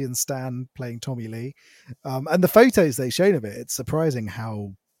 Sebastian Stan playing Tommy Lee. And the photos they showed of it, it's surprising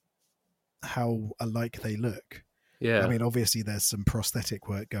how alike they look. Yeah. I mean, obviously there's some prosthetic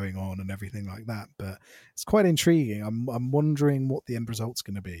work going on and everything like that, but it's quite intriguing. I'm wondering what the end result's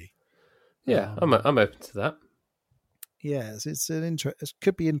going to be. Yeah, I'm open to that. Yeah, it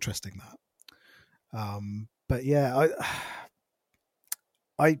could be interesting that. But yeah,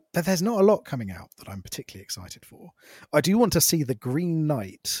 but there's not a lot coming out that I'm particularly excited for. I do want to see The Green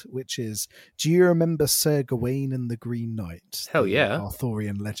Knight, which is, do you remember Sir Gawain and the Green Knight? Hell yeah.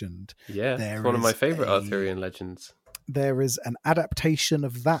 Arthurian legend. Yeah, it's one of my favourite Arthurian legends. There is an adaptation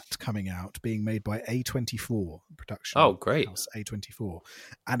of that coming out, being made by A24 production. Oh, great. House A24.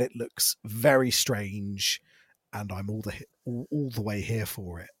 And it looks very strange, and I'm all the way here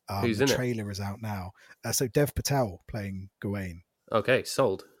for it. Who's in the trailer is out now. So Dev Patel playing Gawain. Okay,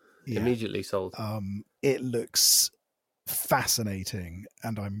 sold. Yeah. Immediately sold. It looks fascinating,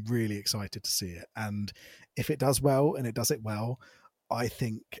 and I'm really excited to see it. And if it does well, and it does it well, I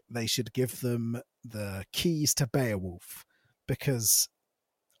think they should give them the keys to Beowulf, because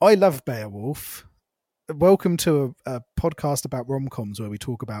I love Beowulf. Welcome to a podcast about rom-coms where we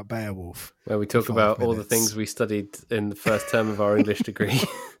talk about Beowulf. Where we talk about all the things we studied in the first term of our English degree.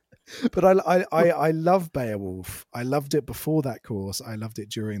 But I love Beowulf. I loved it before that course. I loved it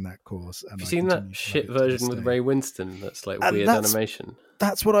during that course. And have you seen that shit version with Ray Winston? That's like weird animation.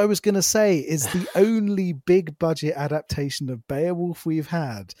 That's what I was going to say. Is the only big budget adaptation of Beowulf we've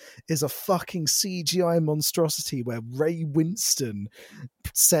had is a fucking CGI monstrosity where Ray Winston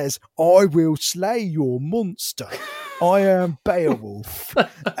says, "I will slay your monster. I am Beowulf."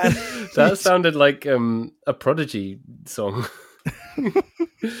 That sounded like a Prodigy song.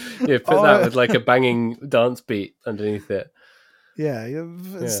 Yeah, put that with like a banging dance beat underneath it. Yeah,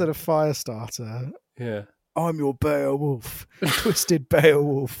 instead of Firestarter, Yeah. I'm your Beowulf, twisted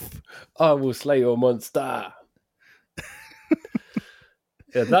Beowulf. I will slay your monster.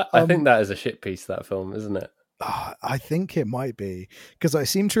 Yeah, I think that is a shit piece, that film, isn't it? I think it might be, because I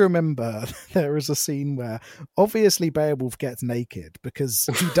seem to remember there is a scene where obviously Beowulf gets naked, because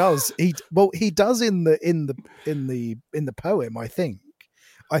he does. He does in the poem. I think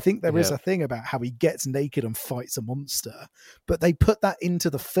there is a thing about how he gets naked and fights a monster, but they put that into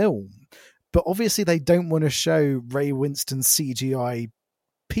the film. But obviously they don't want to show Ray Winston's CGI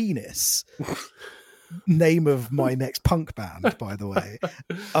penis. Name of my next punk band, by the way.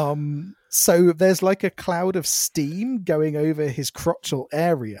 So there's like a cloud of steam going over his crotchal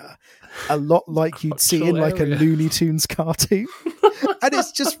area, a lot like you'd see in like a Looney Tunes cartoon. And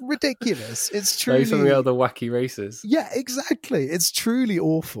it's just ridiculous. It's truly like something out of the Wacky Races. Yeah, exactly. It's truly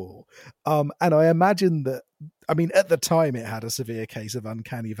awful. And I imagine that, I mean, at the time it had a severe case of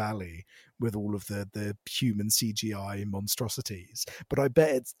Uncanny Valley with all of the human CGI monstrosities, but I bet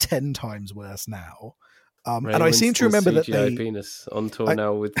it's 10 times worse now. And I seem to remember that they penis on tour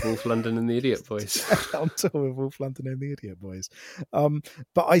now with Wolf London and the Idiot Boys. On tour with Wolf London and the Idiot Boys.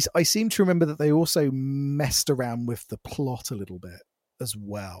 But I seem to remember that they also messed around with the plot a little bit as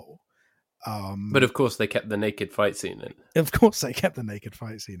well. But of course they kept the naked fight scene in. Of course they kept the naked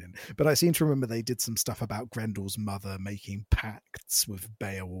fight scene in. But I seem to remember they did some stuff about Grendel's mother making pacts with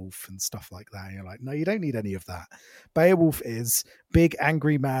Beowulf and stuff like that. And you're like, no, you don't need any of that. Beowulf is big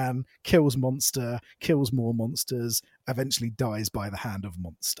angry man, kills monster, kills more monsters, eventually dies by the hand of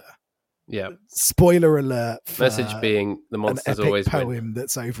monster. Yeah. Spoiler alert. Message being the monsters an epic always poem win.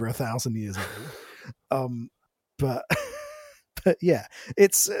 That's over 1,000 years old. But yeah,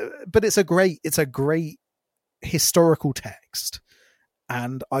 it's a great historical text,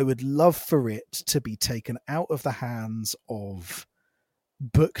 and I would love for it to be taken out of the hands of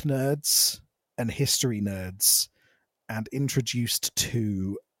book nerds and history nerds and introduced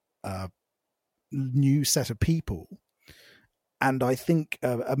to a new set of people. And I think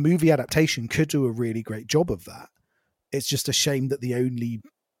a movie adaptation could do a really great job of that. It's just a shame that the only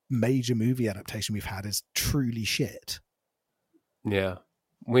major movie adaptation we've had is truly shit. Yeah,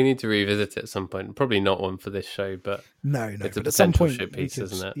 we need to revisit it at some point. Probably not one for this show, but no, it's a but at some potential point shit piece,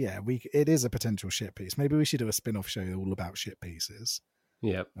 isn't it? Yeah, it is a potential shit piece. Maybe we should do a spin-off show all about shit pieces.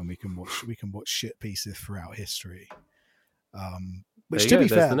 Yeah, and we can watch shit pieces throughout history. Which, to be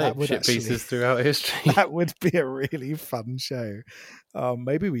fair, that would shit pieces throughout history. That would be a really fun show.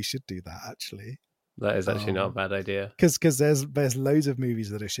 Maybe we should do that actually. That is actually not a bad idea. Because there's loads of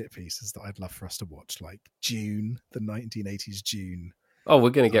movies that are shit pieces that I'd love for us to watch, like Dune, the 1980s Dune. Oh, we're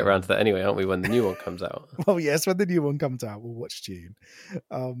going to get around to that anyway, aren't we, when the new one comes out? Well, yes, when the new one comes out, we'll watch Dune.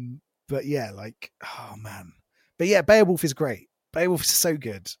 But yeah, like, oh man. But yeah, Beowulf is great. Beowulf is so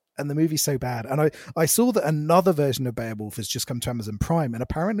good. And the movie's so bad. And I saw that another version of Beowulf has just come to Amazon Prime. And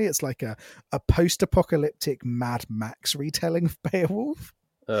apparently it's like a post-apocalyptic Mad Max retelling of Beowulf.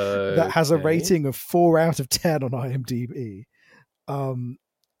 That has a rating of 4 out of 10 on IMDb. I'm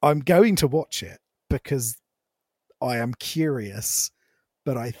going to watch it because I am curious,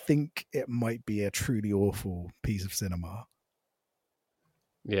 but I think it might be a truly awful piece of cinema.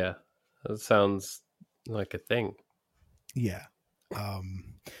 Yeah, that sounds like a thing. Yeah.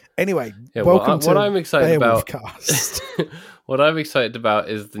 Anyway, yeah, welcome to what I'm excited Beowulf about. Cast. What I'm excited about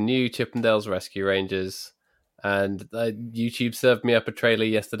is the new Chippendales Rescue Rangers. And YouTube served me up a trailer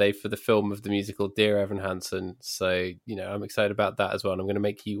yesterday for the film of the musical Dear Evan Hansen. So, I'm excited about that as well. And I'm going to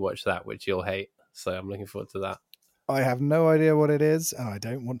make you watch that, which you'll hate. So I'm looking forward to that. I have no idea what it is, and I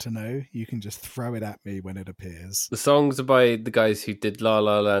don't want to know. You can just throw it at me when it appears. The songs are by the guys who did La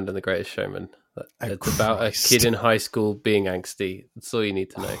La Land and The Greatest Showman. It's about a kid in high school being angsty. That's all you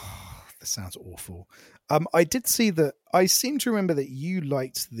need to know. This sounds awful. I did see that. I seem to remember that you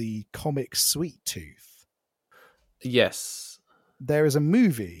liked the comic Sweet Tooth. Yes. There is a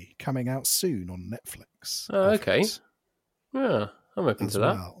movie coming out soon on Netflix. Oh, okay. Yeah, I'm open to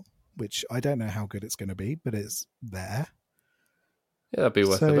that. Well, which I don't know how good it's going to be, but it's there. Yeah, that'd be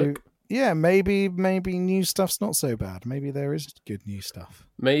worth a look. Yeah, maybe new stuff's not so bad. Maybe there is good new stuff.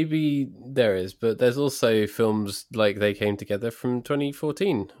 Maybe there is, but there's also films like They Came Together from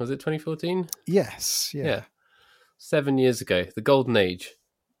 2014. Was it 2014? Yes, yeah. 7 years ago, the golden age.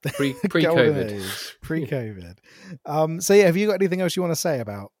 Pre-COVID. So yeah, have you got anything else you want to say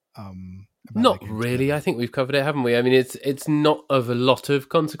about not really. I think we've covered it, haven't we? I mean, it's not of a lot of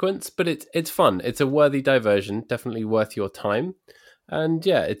consequence, but it's fun. It's a worthy diversion, definitely worth your time. And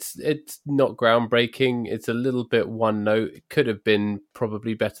yeah, it's not groundbreaking. It's a little bit one note. It could have been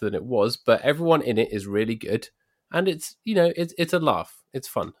probably better than it was, but everyone in it is really good, and it's it's a laugh. It's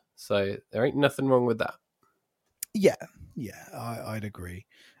fun, so there ain't nothing wrong with that. Yeah, I'd agree.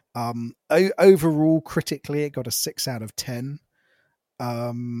 Overall, critically, it got a 6 out of 10,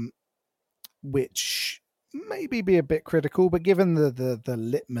 which maybe be a bit critical, but given the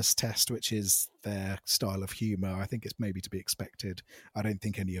litmus test, which is their style of humor, I think it's maybe to be expected. I don't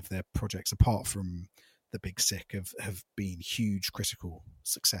think any of their projects, apart from The Big Sick, have been huge critical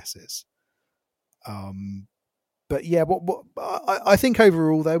successes. But yeah, what I think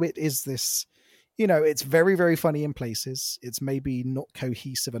overall, though, it is this. It's very, very funny in places. It's maybe not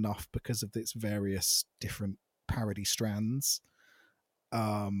cohesive enough because of its various different parody strands.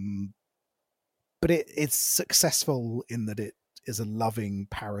 But it's successful in that it is a loving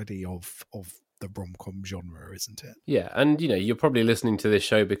parody of the rom-com genre, isn't it? Yeah, and you're probably listening to this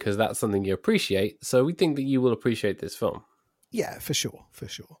show because that's something you appreciate. So we think that you will appreciate this film. Yeah, for sure.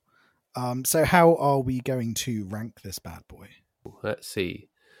 So how are we going to rank this bad boy? Let's see.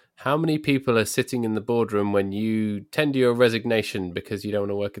 How many people are sitting in the boardroom when you tender your resignation because you don't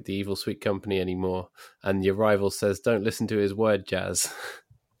want to work at the evil sweet company anymore, and your rival says, "Don't listen to his word, Jazz."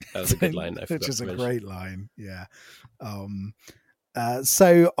 That was a good line. Which is a great line. Yeah.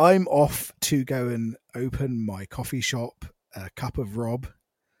 So I'm off to go and open my coffee shop, a cup of Rob.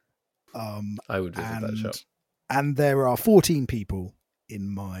 I would visit that shop. And there are 14 people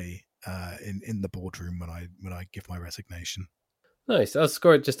in my in the boardroom when I give my resignation. Nice. I'll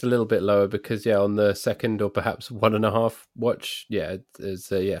score it just a little bit lower because, on the second or perhaps 1.5 watch,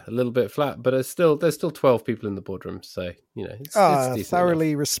 it's a little bit flat, but there's still 12 people in the boardroom, so it's a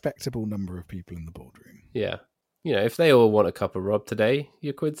thoroughly respectable number of people in the boardroom. Yeah, if they all want a cup of Rob today,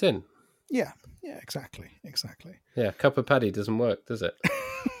 your quid's in. Yeah, exactly. Yeah, cup of paddy doesn't work, does it?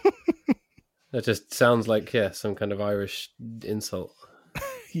 That just sounds like some kind of Irish insult.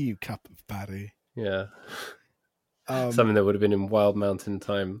 You cup of paddy. Yeah. Something that would have been in Wild Mountain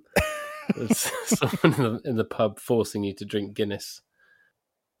time. Someone in the pub forcing you to drink Guinness.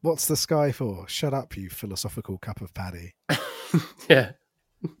 What's the sky for? Shut up, you philosophical cup of paddy. Yeah.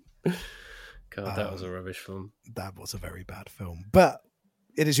 God, that was a rubbish film. That was a very bad film. But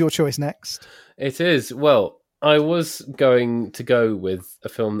it is your choice next. It is. Well, I was going to go with a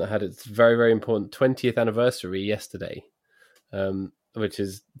film that had its very, very important 20th anniversary yesterday. Which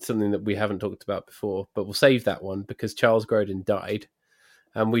is something that we haven't talked about before, but we'll save that one because Charles Grodin died.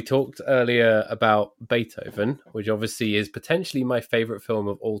 And we talked earlier about Beethoven, which obviously is potentially my favorite film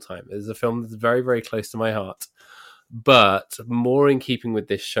of all time. It is a film that's very, very close to my heart. But more in keeping with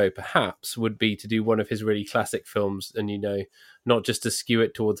this show, perhaps, would be to do one of his really classic films and, not just to skew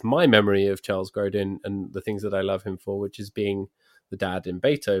it towards my memory of Charles Grodin and the things that I love him for, which is being the dad in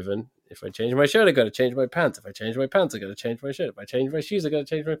Beethoven. If I change my shirt, I got to change my pants. If I change my pants, I got to change my shirt. If I change my shoes, I got to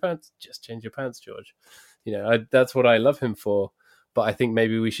change my pants. Just change your pants, George. That's what I love him for. But I think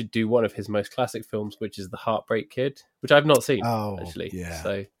maybe we should do one of his most classic films, which is The Heartbreak Kid, which I've not seen, actually. Yeah.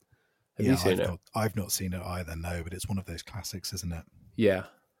 So have you seen it? I've not seen it either, no, but it's one of those classics, isn't it? Yeah.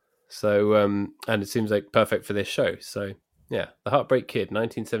 So, and it seems like perfect for this show. So, yeah, The Heartbreak Kid,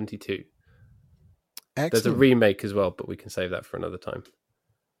 1972. Excellent. There's a remake as well, but we can save that for another time.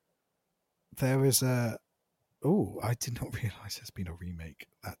 There is a... Oh, I did not realise there's been a remake.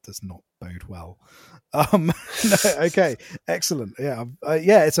 That does not bode well. No, okay, excellent. Yeah,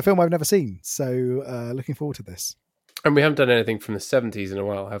 it's a film I've never seen, so looking forward to this. And we haven't done anything from the 70s in a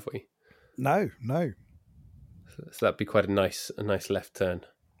while, have we? No. So that'd be quite a nice left turn.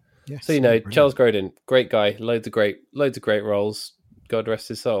 Yes. So brilliant. Charles Grodin, great guy, loads of great roles. God rest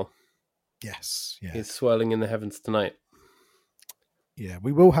his soul. Yes, yeah. He's swirling in the heavens tonight. Yeah,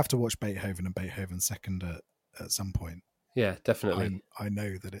 we will have to watch Beethoven and Beethoven Second at some point. Yeah, definitely. I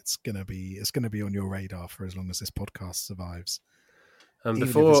know that it's gonna be on your radar for as long as this podcast survives. And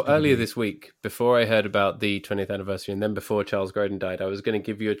earlier this week, before I heard about the 20th anniversary, and then before Charles Grodin died, I was going to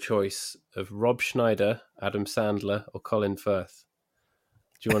give you a choice of Rob Schneider, Adam Sandler, or Colin Firth.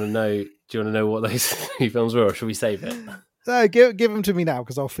 Do you want to know? Do you want to know what those three films were, or should we save it? No, give them to me now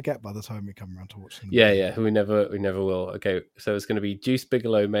because I'll forget by the time we come around to watch them. Yeah, we never will. Okay, so it's going to be Deuce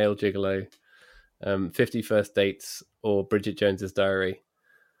Bigalow, Male Gigolo, 50 First Dates, or Bridget Jones's Diary.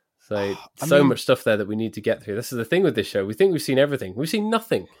 So much stuff there that we need to get through. This is the thing with this show. We think we've seen everything. We've seen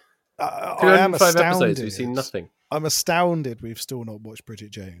nothing. I am astounded. Episodes, we've seen nothing. I'm astounded we've still not watched Bridget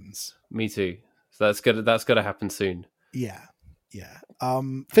Jones. Me too. So that's got to happen soon. Yeah.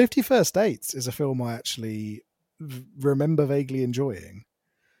 50 First Dates is a film I actually remember vaguely enjoying.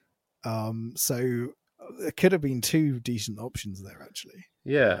 So There could have been two decent options there, actually.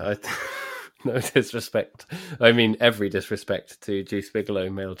 Yeah, no disrespect. I mean, every disrespect to Juice Bigelow,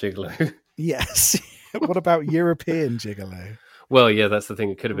 male gigolo. Yes. What about European gigolo? Well, yeah, that's the thing.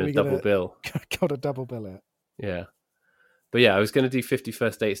 It could have been a double bill. Got a double bill it. Yeah. But yeah, I was going to do 50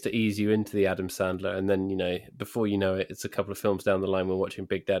 First Dates to ease you into the Adam Sandler. And then, before you know it, it's a couple of films down the line, we're watching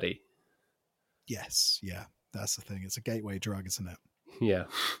Big Daddy. Yes. Yeah. That's the thing. It's a gateway drug, isn't it? Yeah.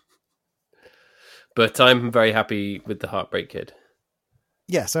 But I'm very happy with The Heartbreak Kid.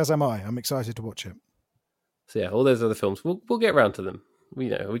 Yes, as am I. I'm excited to watch it. So yeah, all those other films, we'll get around to them. We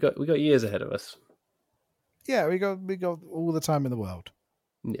got years ahead of us. Yeah, we got all the time in the world.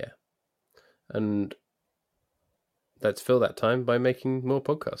 Yeah. And let's fill that time by making more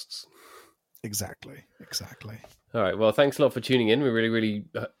podcasts. Exactly. All right. Well, thanks a lot for tuning in. We really, really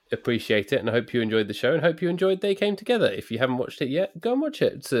appreciate it. And I hope you enjoyed the show and hope you enjoyed They Came Together. If you haven't watched it yet, go and watch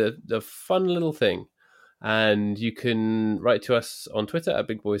it. It's a fun little thing. And you can write to us on Twitter at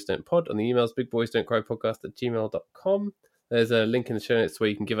BigBoysDon'tPod, on the emails bigboysdon'tcrypodcast@gmail.com. There's a link in the show notes where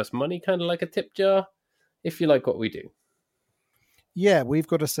you can give us money, kind of like a tip jar, if you like what we do. Yeah, we've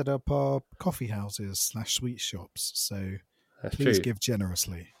got to set up our coffee houses / sweet shops, so That's please true. give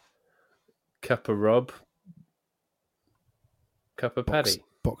generously. Cup of Rob, cup of Paddy.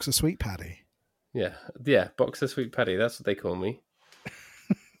 Box of Sweet Paddy. Yeah, box of Sweet Paddy. That's what they call me.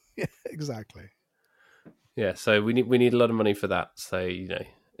 Yeah, exactly. Yeah, so we need a lot of money for that. So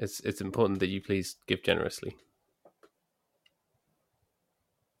it's important that you please give generously.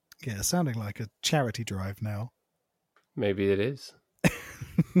 Yeah, sounding like a charity drive now. Maybe it is.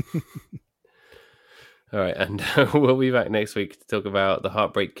 All right, and we'll be back next week to talk about The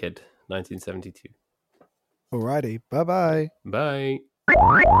Heartbreak Kid, 1972. Alrighty, bye-bye. Bye.